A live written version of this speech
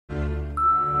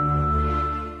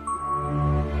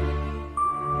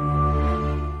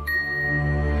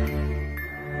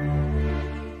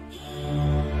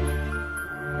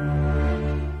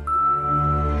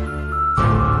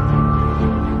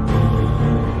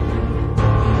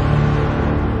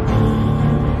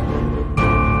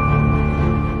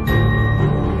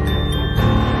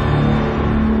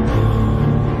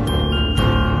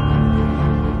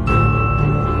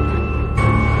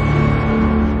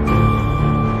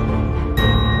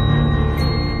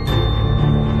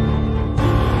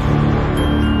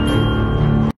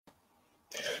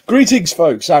Greetings,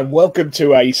 folks, and welcome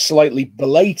to a slightly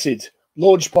belated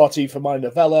launch party for my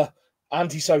novella,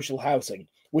 Antisocial Housing,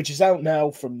 which is out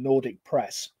now from Nordic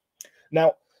Press.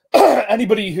 Now,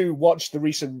 anybody who watched the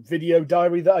recent video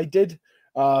diary that I did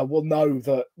will know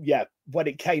that, yeah, when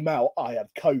it came out, I had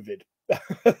COVID.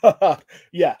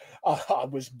 Yeah, I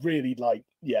was really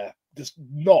just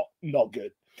not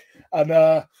good.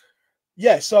 And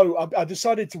yeah, so I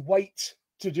decided to wait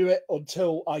to do it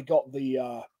until I got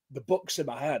the books in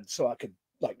my hand so I could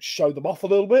show them off a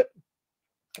little bit.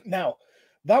 Now,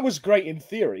 that was great in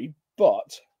theory,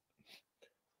 but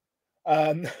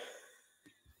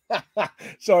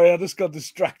sorry, I just got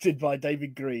distracted by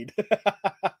David Green.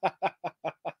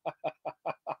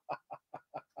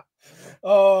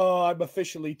 Oh, I'm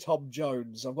officially Tom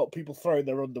Jones. I've got people throwing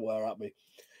their underwear at me.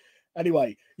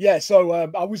 Anyway, yeah, so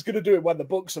I was going to do it when the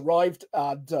books arrived,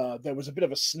 and there was a bit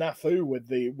of a snafu with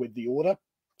the order.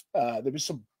 There was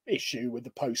some issue with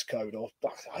the postcode, or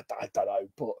I don't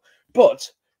know,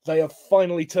 but they have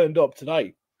finally turned up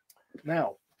today.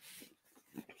 Now,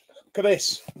 look at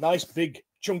this nice big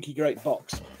chunky great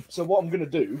box. So what I'm going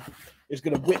to do is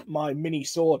going to whip my mini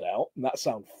sword out, and that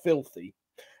sounds filthy.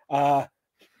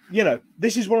 You know,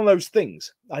 this is one of those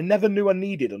things I never knew I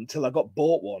needed until I got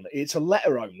bought one. It's a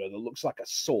letter opener that looks like a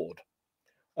sword.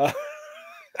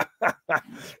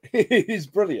 It is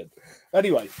brilliant.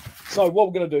 Anyway, so what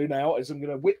we're going to do now is I'm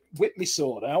going to whip my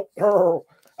sword out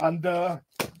and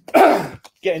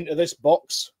get into this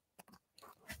box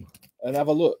and have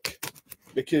a look,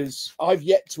 because I've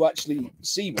yet to actually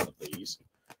see one of these.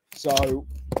 So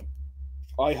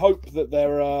I hope that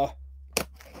they're I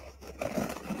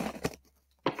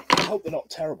hope they're not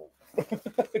terrible.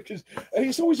 Because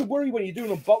it's always a worry when you're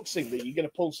doing unboxing that you're going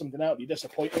to pull something out and you're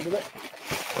disappointed with it.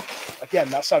 Again,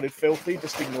 that sounded filthy.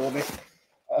 Just ignore me.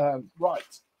 Right.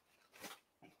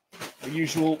 The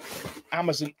usual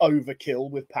Amazon overkill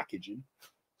with packaging.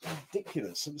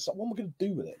 Ridiculous. So what am I going to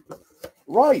do with it?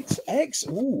 Right. X.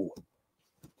 Ooh.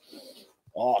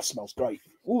 Oh, it smells great.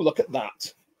 Ooh, look at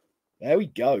that. There we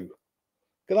go. Look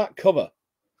at that cover.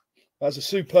 That's a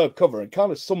superb cover and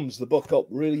kind of sums the book up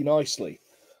really nicely.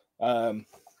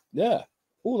 Yeah.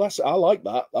 Oh, I like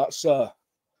that. That's a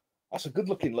good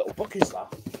looking little book, is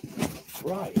that?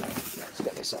 Right. Let's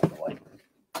get this out of the way.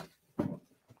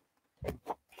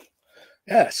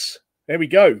 Yes. There we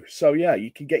go. So yeah,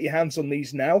 you can get your hands on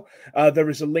these now. There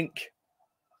is a link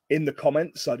in the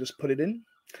comments. I just put it in.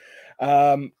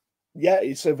 Yeah,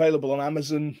 it's available on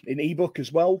Amazon in ebook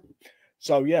as well.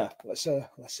 So yeah, let's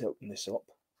open this up.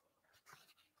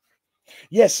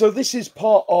 Yeah, so this is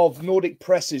part of Nordic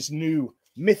Press's new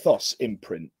Mythos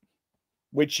imprint,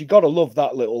 which you gotta love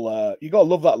that little you gotta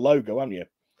love that logo, haven't you?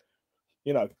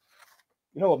 You know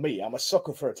what me, I'm a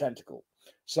sucker for a tentacle.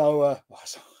 So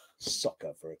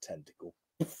sucker for a tentacle.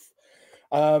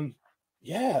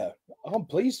 Yeah, I'm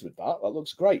pleased with that. That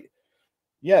looks great.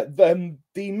 Yeah, the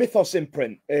Mythos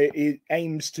imprint, it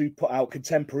aims to put out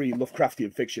contemporary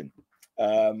Lovecraftian fiction.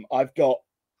 I've got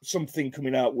something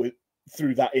coming out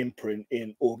through that imprint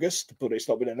in August, but it's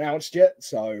not been announced yet,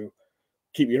 so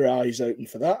keep your eyes open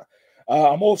for that.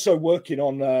 I'm also working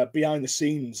on behind the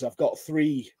scenes. I've got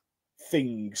 3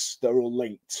 things that are all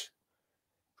linked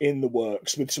in the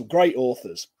works with some great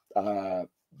authors.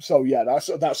 So yeah,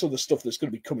 that's other stuff that's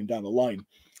going to be coming down the line.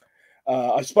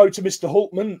 I spoke to Mr.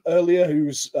 Hultman earlier,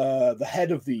 who's the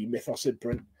head of the Mythos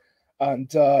imprint, and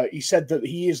he said that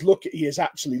he is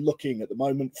actually looking at the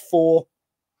moment for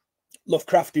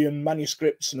Lovecraftian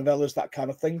manuscripts, novellas, that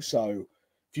kind of thing. So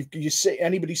if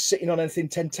anybody's sitting on anything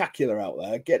tentacular out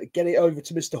there, get it over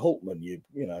to Mr. Hultman. You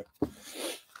know.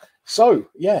 So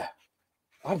yeah,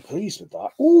 I'm pleased with that.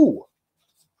 Oh,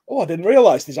 I didn't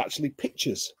realise there's actually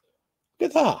pictures.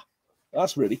 Look at that.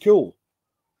 That's really cool.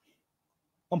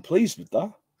 I'm pleased with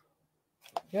that.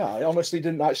 Yeah, I honestly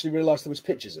didn't actually realise there was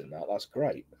pictures in that. That's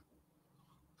great.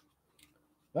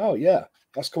 Oh yeah,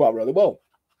 that's come out really well.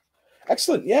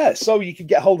 Excellent. Yeah, so you can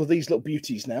get hold of these little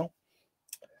beauties now.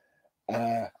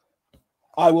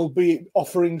 I will be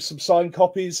offering some signed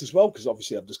copies as well, because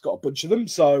obviously I've just got a bunch of them.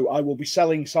 So I will be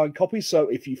selling signed copies. So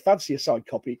if you fancy a signed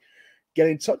copy, get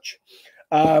in touch.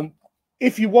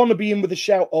 If you want to be in with a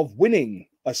shout of winning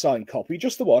a signed copy,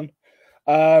 just the one.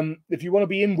 If you want to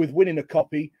be in with winning a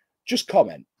copy, just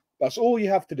comment. That's all you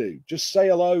have to do. Just say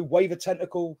hello, wave a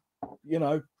tentacle,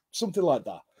 something like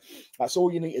that. That's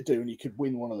all you need to do, and you could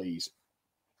win one of these.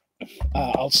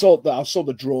 I'll sort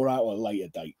the draw out at a later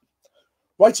date.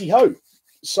 Righty ho.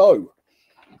 So,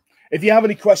 if you have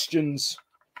any questions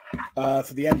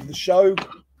for the end of the show,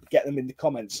 get them in the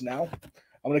comments now.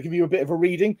 I'm going to give you a bit of a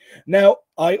reading. Now,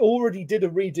 I already did a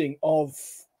reading of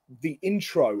the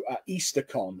intro at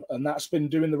EasterCon, and that's been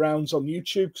doing the rounds on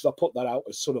YouTube because I put that out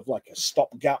as sort of like a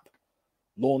stopgap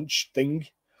launch thing.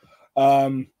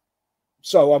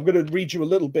 So I'm going to read you a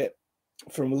little bit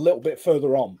from a little bit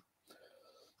further on.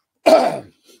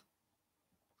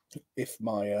 If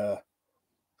my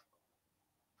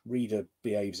reader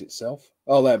behaves itself.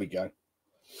 Oh, there we go.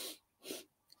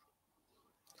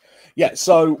 Yeah,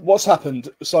 so what's happened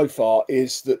so far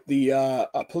is that the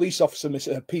police officer,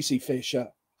 PC Fisher,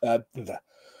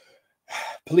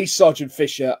 Police Sergeant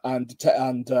Fisher and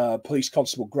Police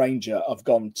Constable Granger have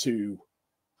gone to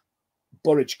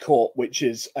Burridge Court, which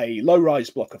is a low-rise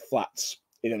block of flats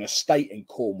in an estate in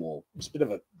Cornwall. It's a bit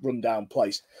of a rundown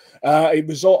place. It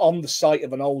was on the site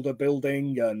of an older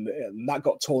building, and that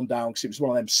got torn down because it was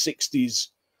one of them 60s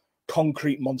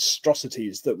concrete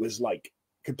monstrosities that was like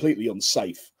completely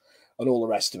unsafe and all the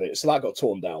rest of it. So that got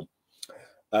torn down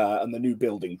and the new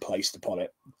building placed upon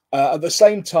it. At the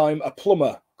same time, a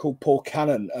plumber called Paul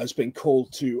Cannon has been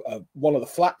called to one of the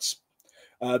flats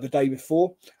the day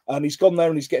before, and he's gone there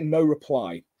and he's getting no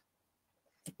reply.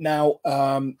 Now,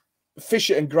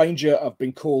 Fisher and Granger have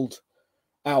been called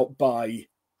out by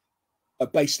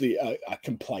basically a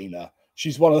complainer.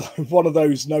 She's one of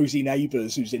those nosy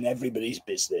neighbours who's in everybody's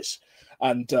business,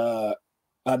 and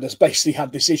has basically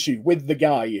had this issue with the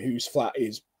guy whose flat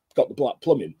is got the black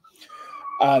plumbing,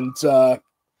 and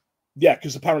yeah,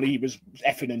 because apparently he was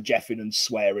effing and jeffing and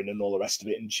swearing and all the rest of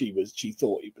it, and she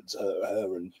thought he was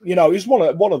her, and you know, it's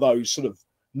one of those sort of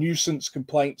nuisance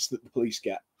complaints that the police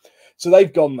get. So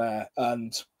they've gone there,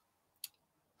 and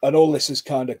all this has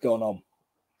kind of gone on.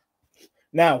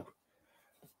 Now,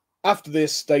 after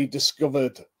this, they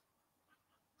discovered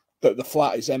that the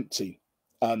flat is empty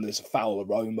and there's a foul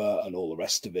aroma and all the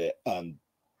rest of it, and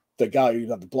the guy who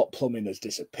had the block plumbing has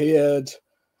disappeared.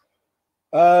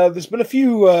 There's been a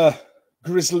few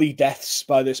grisly deaths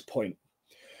by this point.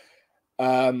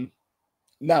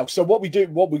 Now, so what we're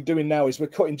doing now is we're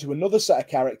cutting to another set of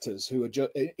characters who are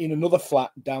in another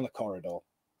flat down the corridor,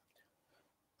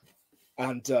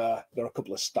 and there are a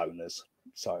couple of stoners.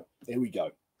 So here we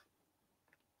go.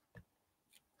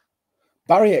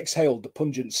 Barry exhaled the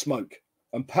pungent smoke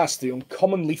and passed the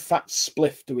uncommonly fat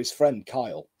spliff to his friend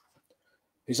Kyle.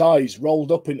 His eyes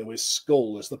rolled up into his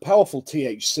skull as the powerful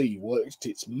THC worked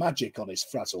its magic on his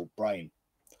frazzled brain.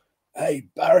 Hey,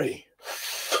 Barry.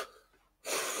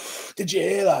 Did you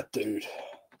hear that, dude?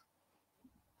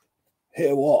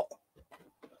 Hear what?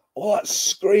 All that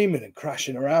screaming and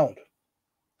crashing around.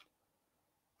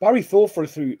 Barry thought for a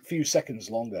few seconds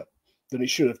longer than he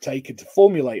should have taken to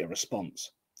formulate a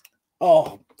response.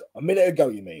 Oh, a minute ago,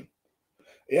 you mean?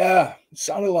 Yeah, it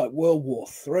sounded like World War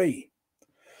III.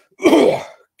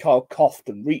 Kyle coughed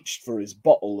and reached for his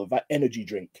bottle of energy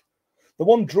drink. The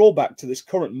one drawback to this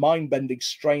current mind-bending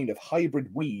strain of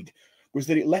hybrid weed was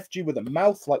that it left you with a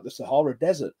mouth like the Sahara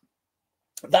Desert.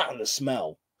 That and the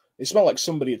smell. It smelled like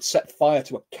somebody had set fire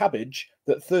to a cabbage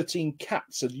that 13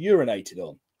 cats had urinated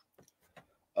on.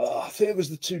 I think it was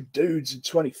the two dudes in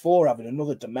 24 having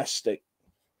another domestic.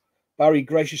 Barry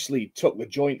graciously took the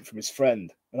joint from his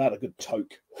friend and had a good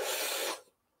toke.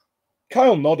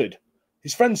 Kyle nodded.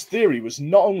 His friend's theory was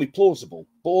not only plausible,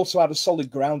 but also had a solid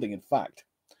grounding in fact.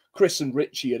 Chris and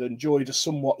Richie had enjoyed a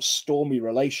somewhat stormy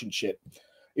relationship.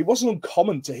 It wasn't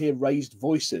uncommon to hear raised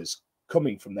voices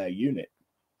coming from their unit.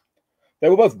 They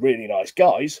were both really nice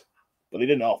guys, but they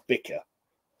didn't half bicker.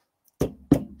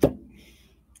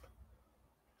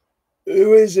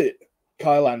 Who is it?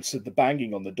 Kyle answered the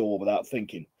banging on the door without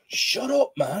thinking. Shut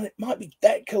up, man. It might be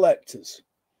debt collectors.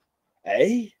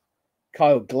 Eh?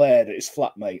 Kyle glared at his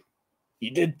flatmate.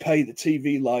 You did pay the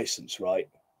TV license, right?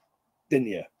 Didn't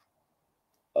you?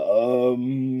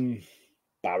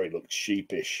 Barry looked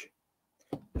sheepish.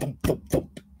 Thump, thump,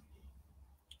 thump.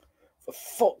 For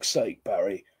fuck's sake,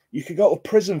 Barry. You could go to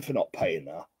prison for not paying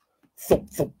that. Thump,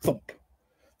 thump, thump.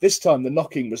 This time the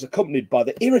knocking was accompanied by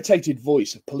the irritated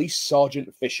voice of Police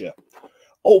Sergeant Fisher.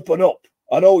 Open up.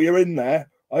 I know you're in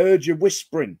there. I heard you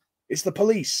whispering. It's the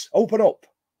police. Open up.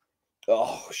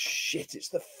 Oh, shit. It's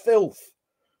the filth.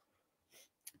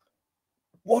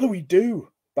 What do we do?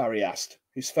 Barry asked,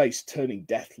 his face turning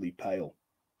deathly pale.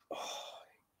 Oh,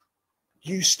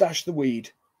 you stash the weed.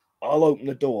 I'll open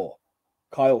the door.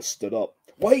 Kyle stood up.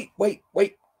 Wait.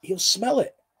 He'll smell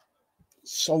it.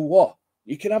 So what?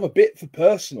 You can have a bit for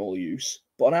personal use,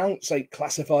 but an ounce ain't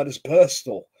classified as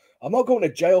personal. I'm not going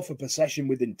to jail for possession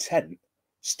with intent.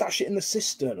 Stash it in the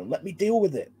cistern and let me deal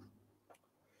with it.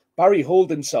 Barry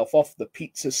hauled himself off the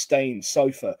pizza-stained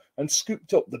sofa and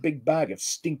scooped up the big bag of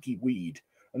stinky weed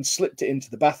and slipped it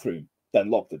into the bathroom, then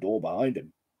locked the door behind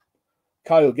him.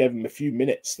 Kyle gave him a few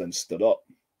minutes, then stood up.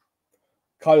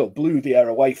 Kyle blew the air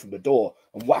away from the door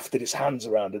and wafted his hands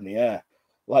around in the air,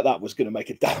 like that was going to make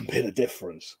a damn bit of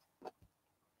difference.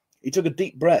 He took a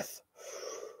deep breath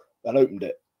and opened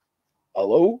it.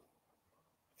 Hello?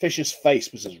 Fisher's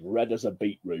face was as red as a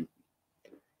beetroot.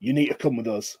 You need to come with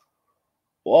us.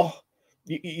 What?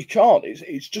 You can't.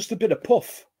 It's just a bit of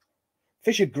puff.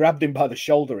 Fisher grabbed him by the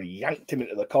shoulder and yanked him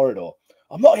into the corridor.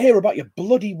 I'm not here about your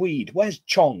bloody weed. Where's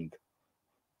Chong?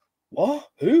 What?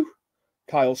 Who?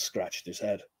 Kyle scratched his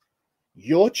head.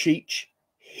 You're Cheech,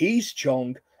 he's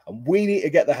Chong, and we need to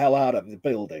get the hell out of the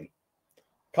building.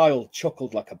 Kyle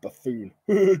chuckled like a buffoon.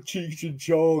 Cheech and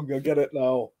Chong, I get it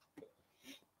now.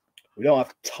 We don't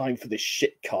have time for this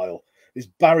shit, Kyle. Is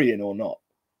Barry in or not?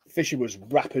 Fisher was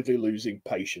rapidly losing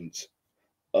patience.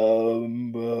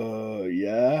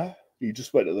 Yeah? He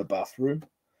just went to the bathroom.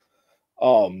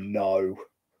 Oh, no.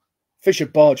 Fisher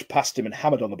barged past him and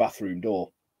hammered on the bathroom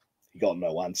door. He got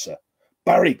no answer.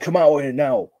 Barry, come out here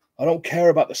now. I don't care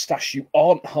about the stash you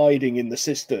aren't hiding in the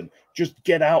cistern. Just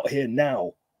get out here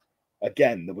now.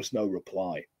 Again, there was no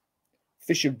reply.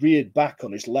 Fisher reared back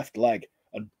on his left leg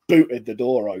and booted the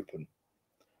door open.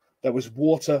 There was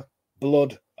water,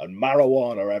 blood, and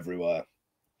marijuana everywhere.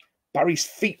 Barry's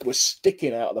feet were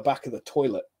sticking out of the back of the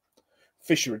toilet.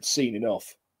 Fisher had seen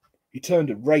enough. He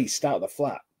turned and raced out of the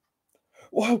flat.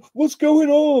 Wow, what's going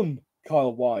on?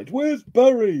 Kyle whined. Where's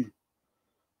Barry?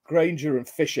 Granger and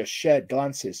Fisher shared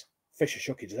glances. Fisher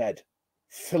shook his head.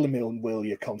 Fill him in, will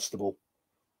you, Constable?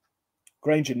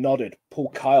 Granger nodded,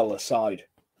 pulled Kyle aside.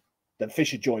 Then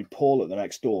Fisher joined Paul at the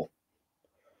next door.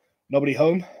 Nobody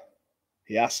home?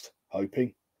 He asked,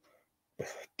 hoping.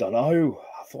 Dunno.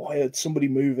 I thought I heard somebody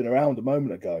moving around a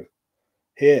moment ago.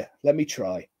 Here, let me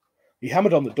try. He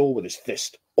hammered on the door with his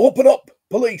fist. Open up!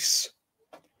 Police!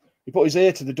 He put his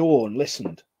ear to the door and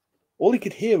listened. All he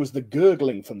could hear was the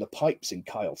gurgling from the pipes in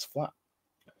Kyle's flat.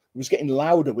 It was getting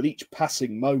louder with each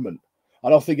passing moment. I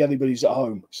don't think anybody's at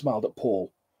home, he smiled at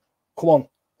Paul. Come on,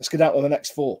 let's get out to the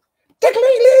next floor.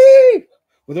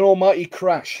 With an almighty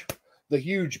crash, the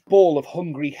huge ball of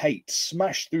hungry hate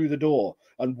smashed through the door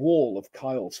and wall of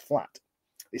Kyle's flat.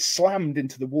 It slammed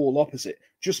into the wall opposite,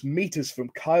 just meters from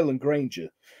Kyle and Granger,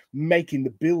 making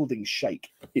the building shake.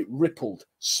 It rippled,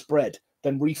 spread,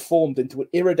 then reformed into an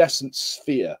iridescent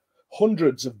sphere.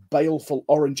 Hundreds of baleful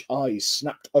orange eyes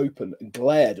snapped open and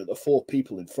glared at the four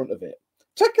people in front of it.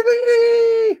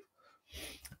 Technically!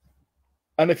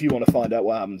 And if you want to find out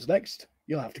what happens next,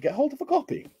 you'll have to get hold of a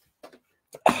copy.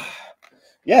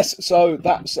 Yes, so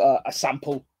that's a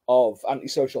sample of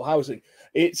Antisocial Housing.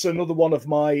 It's another one of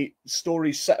my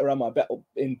stories set around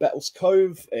in Bettles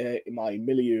Cove, in my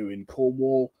milieu in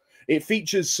Cornwall. It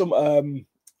features some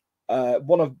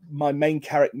one of my main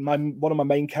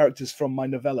characters from my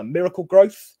novella Miracle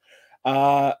Growth.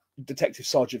 Detective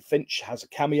Sergeant Finch has a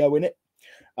cameo in it.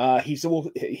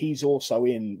 He's also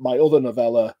in my other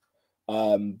novella,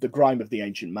 The Grime of the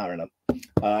Ancient Mariner.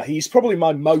 He's probably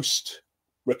my most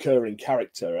recurring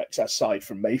character, aside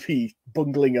from maybe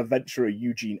bungling adventurer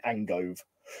Eugene Angove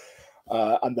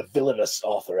and the villainous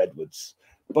Arthur Edwards.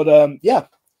 But yeah,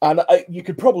 and you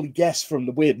could probably guess from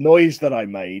the weird noise that I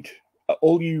made.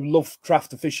 All you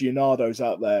Lovecraft aficionados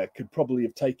out there could probably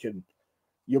have taken.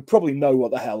 You'll probably know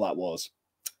what the hell that was.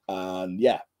 And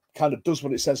yeah, kind of does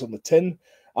what it says on the tin.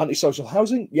 Antisocial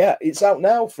Housing. Yeah, it's out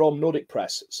now from Nordic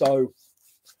Press. So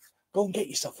go and get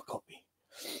yourself a copy.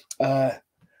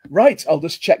 Right, I'll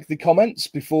just check the comments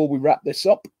before we wrap this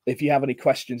up. If you have any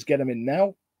questions, get them in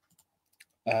now.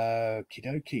 Okie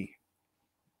dokie.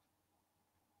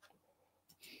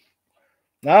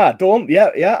 Dawn,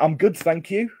 yeah, I'm good,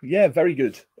 thank you. Yeah, very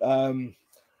good.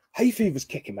 Hay fever's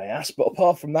kicking my ass, but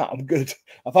apart from that, I'm good.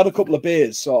 I've had a couple of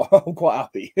beers, so I'm quite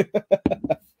happy.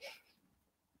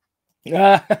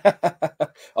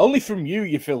 Only from you,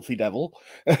 you filthy devil.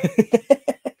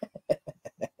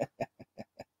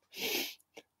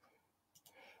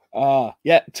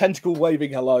 Yeah, tentacle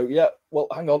waving hello. Yeah, well,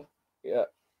 hang on. Yeah,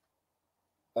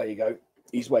 there you go.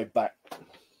 He's waved back,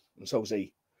 and so's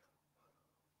he.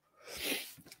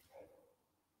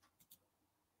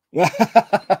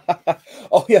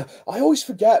 Oh yeah, I always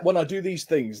forget when I do these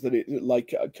things that it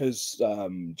like because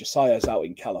Josiah's out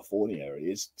in California. It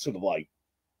is sort of like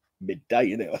midday,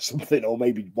 isn't it, or something, or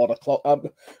maybe 1 o'clock. I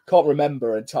can't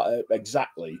remember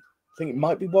exactly. I think it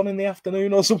might be 1 in the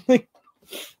afternoon or something.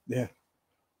 Yeah,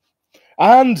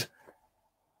 and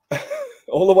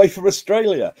all the way from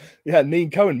Australia. Yeah, Neen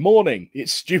Cohen, morning.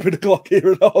 It's stupid o'clock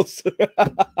here in Oz.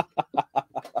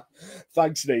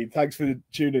 Thanks, Neen. Thanks for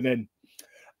tuning in.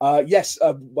 Yes,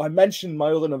 I mentioned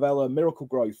my other novella, Miracle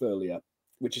Growth, earlier,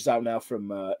 which is out now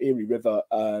from Erie River.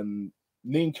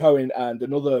 Neen Cohen and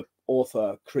another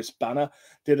author Chris Banner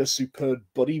did a superb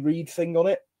buddy read thing on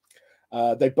it.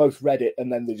 They both read it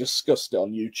and then they discussed it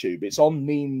on YouTube. It's on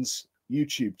Neen's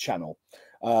YouTube channel.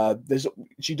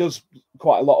 She does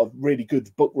quite a lot of really good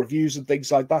book reviews and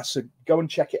things like that. So go and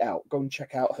check it out. Go and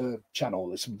check out her channel.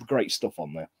 There's some great stuff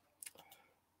on there.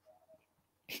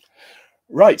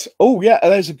 Right. Oh, yeah.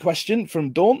 There's a question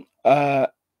from Dawn.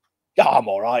 Yeah, I'm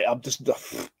all right. I'm just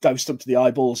dosed up to the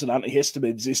eyeballs and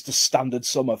antihistamines. It's the standard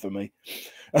summer for me.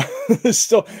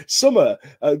 Summer,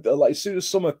 like as soon as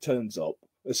summer turns up,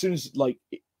 as soon as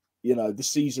the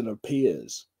season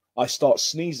appears, I start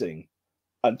sneezing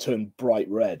and turn bright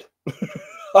red.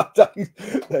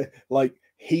 Like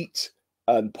heat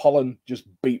and pollen just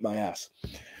beat my ass.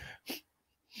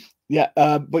 Yeah,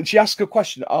 but she asked a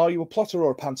question: are you a plotter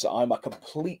or a pantser? I'm a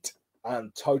complete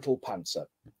and total pantser.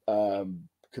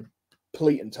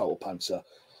 Complete and total pantser.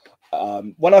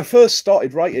 When I first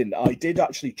started writing, I did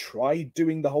actually try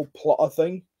doing the whole plotter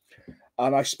thing,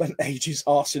 and I spent ages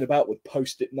arsing about with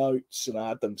post-it notes, and I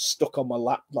had them stuck on my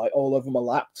lap, like all over my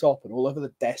laptop and all over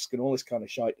the desk and all this kind of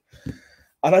shit.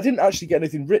 And I didn't actually get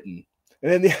anything written.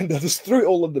 And in the end, I just threw it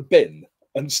all in the bin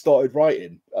and started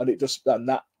writing, and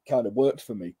that kind of worked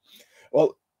for me.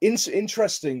 Well,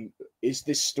 interesting is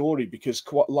this story because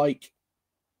quite like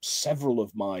several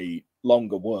of my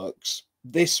longer works,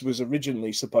 this was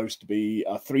originally supposed to be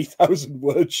a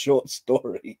 3,000-word short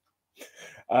story,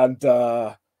 and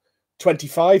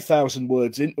 25,000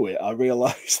 words into it, I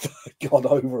realized I got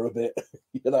over a bit,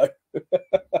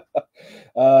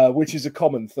 which is a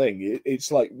common thing.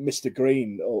 It's like Mr.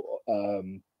 Green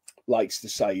likes to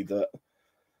say that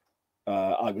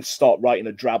I would start writing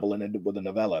a drabble and end up with a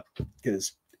novella,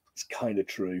 because it's kind of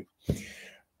true.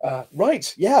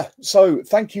 Right, yeah. So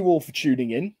thank you all for tuning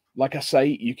in. Like I say,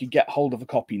 you can get hold of a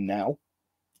copy now.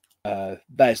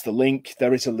 There's the link.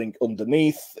 There is a link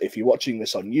underneath. If you're watching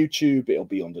this on YouTube, it'll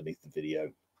be underneath the video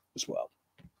as well.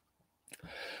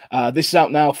 This is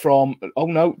out now from... Oh,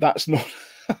 no, that's not...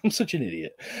 I'm such an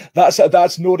idiot.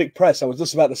 That's Nordic Press. I was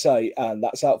just about to say, and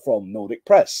that's out from Nordic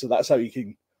Press. So that's how you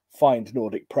can find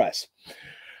Nordic Press.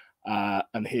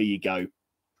 And here you go.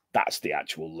 That's the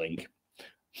actual link.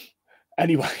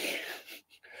 Anyway,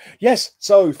 yes,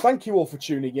 so thank you all for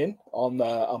tuning in on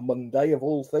a Monday of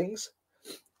all things.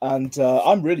 And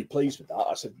I'm really pleased with that.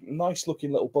 That's a nice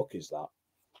looking little book, is that.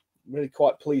 I'm really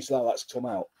quite pleased with how that's come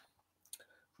out.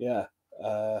 Yeah,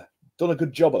 done a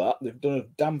good job of that. They've done a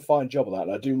damn fine job of that.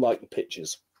 And I do like the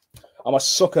pictures. I'm a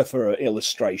sucker for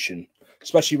illustration,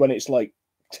 especially when it's like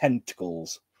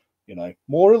tentacles,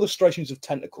 more illustrations of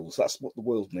tentacles. That's what the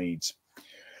world needs.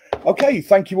 Okay,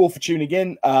 thank you all for tuning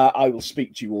in. I will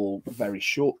speak to you all very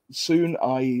soon,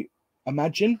 I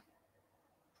imagine.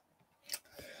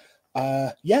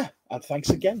 Yeah, and thanks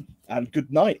again, and good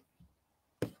night.